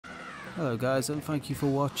Hello guys, and thank you for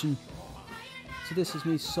watching. So this is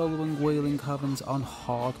me soloing Wailing Caverns on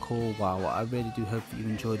hardcore WoW. I really do hope that you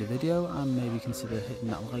enjoyed the video and maybe consider hitting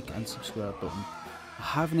that like and subscribe button. I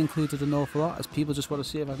haven't included an awful lot as people just want to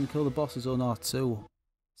see if I can kill the bosses or not, so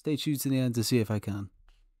stay tuned to the end to see if I can.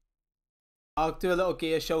 I'll do a little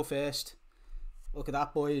gear show first. Look at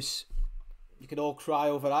that, boys. You can all cry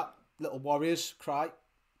over that. Little warriors cry.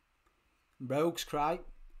 Rogues cry.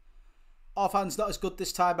 Offhand's not as good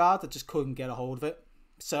this time out, I just couldn't get a hold of it.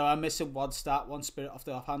 So I'm missing one stat, one spirit off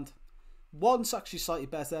the offhand. One's actually slightly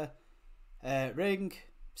better. Ring,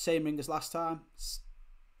 same ring as last time.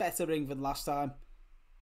 Better ring than last time.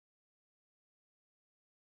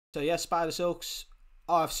 So yeah, Spider Silks,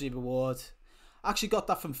 RFC reward. Actually got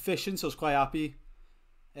that from fishing, so I was quite happy.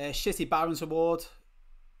 Shitty Baron's reward.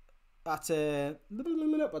 That's what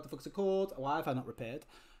the fuck's it called? Why have I not repaired?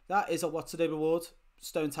 That is a what's today reward.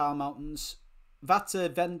 Stone Tower Mountains. That's a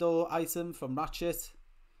vendor item from Ratchet.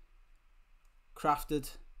 Crafted.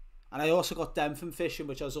 And I also got them from fishing,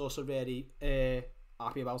 which I was also really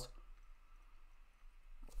happy about.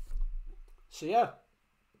 So yeah.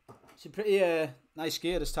 It's a pretty nice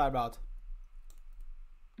gear this time round.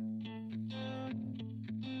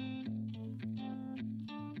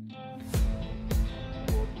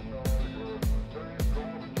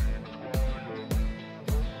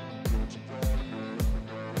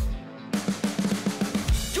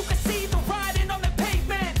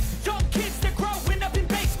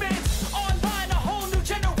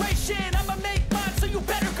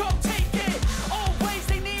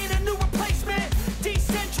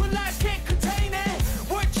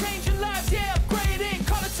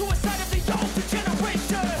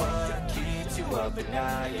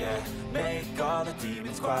 Yeah, make all the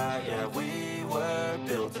demons quiet. Yeah, we were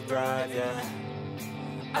built to thrive. Yeah,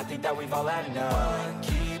 I think that we've all had enough. What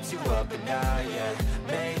keeps you up at night? Yeah,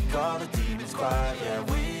 make all the demons quiet. Yeah,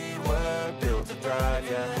 we were built to thrive.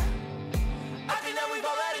 Yeah, I think that we've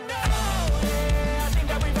all had enough. Yeah, I think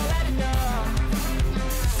that we've all had enough.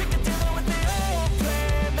 Sick of dealing with the old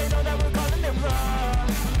plan. They know that we're calling it wrong.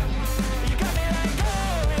 You got me like,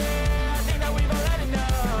 oh yeah, I think that we've all had enough.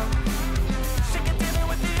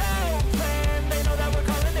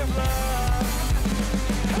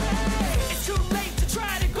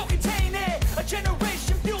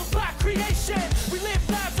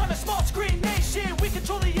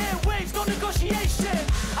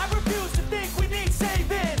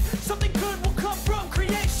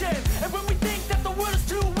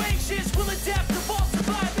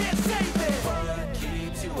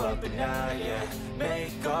 Yeah,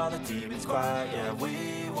 make all the demons quiet. Yeah,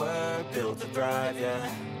 we were built to thrive. Yeah,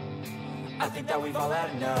 I think that we've all had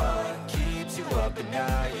enough. What keeps you up at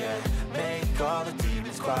night? Yeah, make all the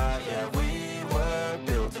demons quiet. Yeah, we were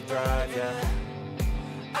built to thrive. Yeah,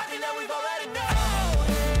 I think that we've all had enough.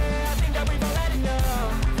 Yeah, I think that we've all had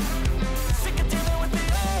enough. Sick of dealing with the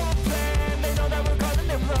old plan. They know that we're calling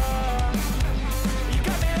it wrong. You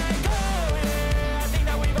got me like, oh yeah, I think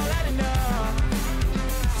that we've all had enough.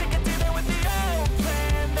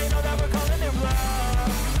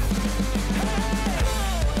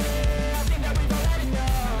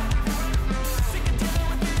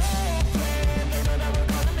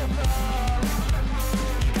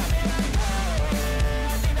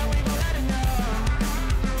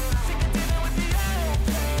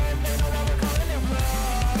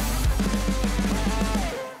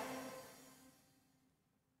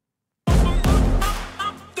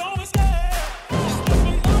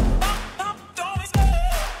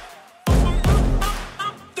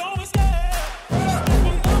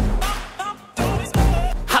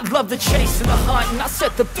 Love the chase and the hunt, and I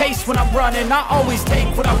set the pace when I'm running. I always take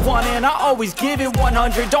what I want and I always give it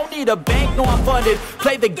 100. Don't need a bank, no I'm funded.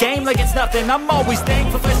 Play the game like it's nothing. I'm always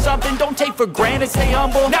thankful for something. Don't take for granted, stay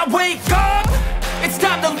humble. Now wake up! It's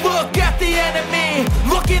time to look at the enemy.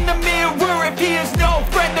 Look in the mirror if he is no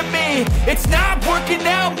friend to me. It's not working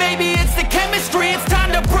out, maybe it's the chemistry. It's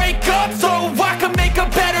time to break up so I can make a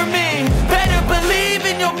better me. Better believe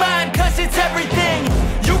in your mind, cause it's everything.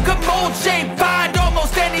 You can mold, shape, find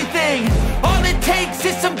almost anything. All it takes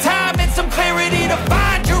is some time and some clarity to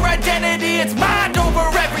find your identity. It's mind over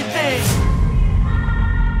everything.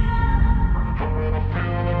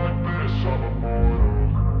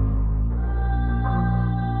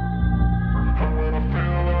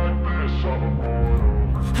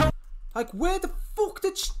 Like, where the fuck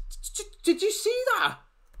did you see that?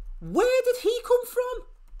 Where did he come from?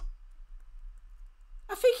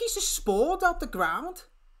 I think he's just spawned out the ground.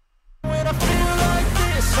 When I feel like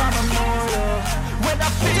this, I'm immortal. When I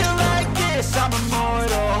feel like this, I'm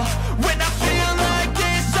immortal. When I feel like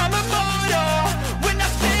this, I'm immortal. When I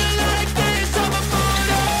feel like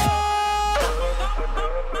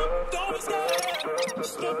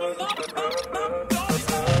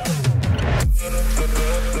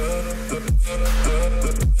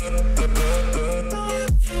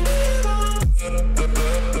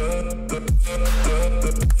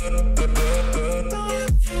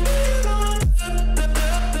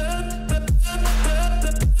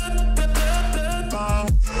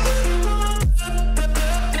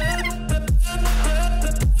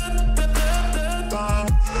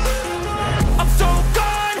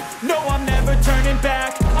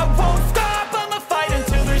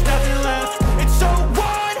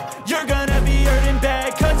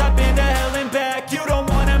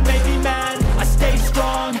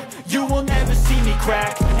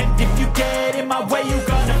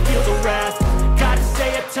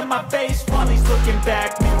looking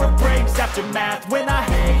back, mirror breaks after math. When I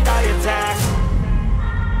hate, I attack.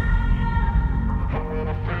 And when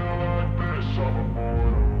I feel like this, I'm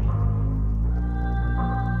immortal.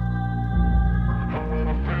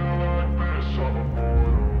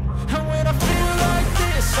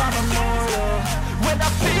 When I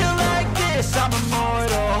feel like this, I'm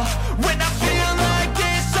immortal. When I feel like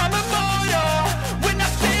this, I'm immortal. When I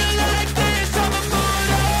feel like this, I'm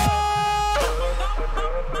immortal.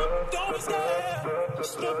 Don't stop,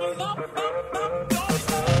 stepping up, don't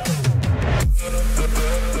stop.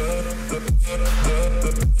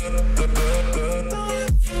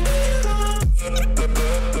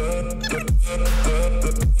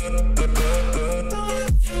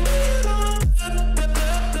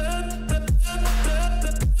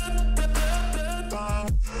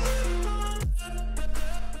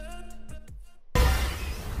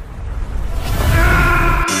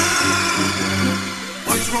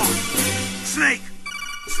 What's wrong? Snake!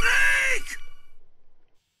 Snake!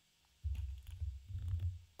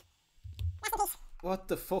 What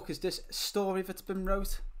the fuck is this story that's been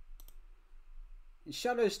wrote? In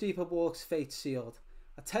shadows deep a walk's fate sealed,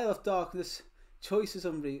 a tale of darkness, choices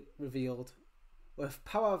unrevealed, with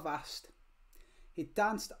power vast. He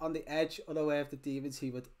danced on the edge, unaware of the demons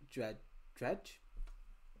he would dredge.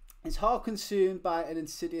 His heart consumed by an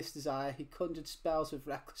insidious desire, he conjured spells with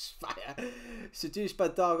reckless fire. Seduced by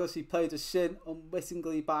darkness, he played with sin,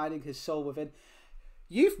 unwittingly binding his soul within.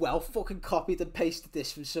 You've well fucking copied and pasted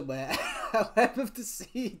this from somewhere. A web of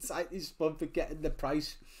deceit tightly spun for getting the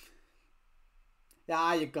price.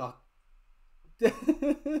 Yeah, you got.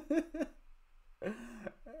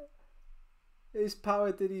 His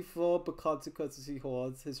power did he flaunt, but consequences he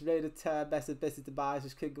hoards. His reign of terror met a bitter demise,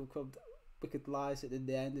 his kingdom crumbed wicked lies, and in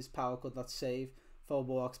the end his power could not save. For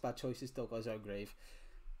Warlock's bad choices dug his own grave.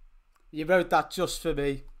 You wrote that just for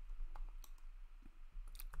me.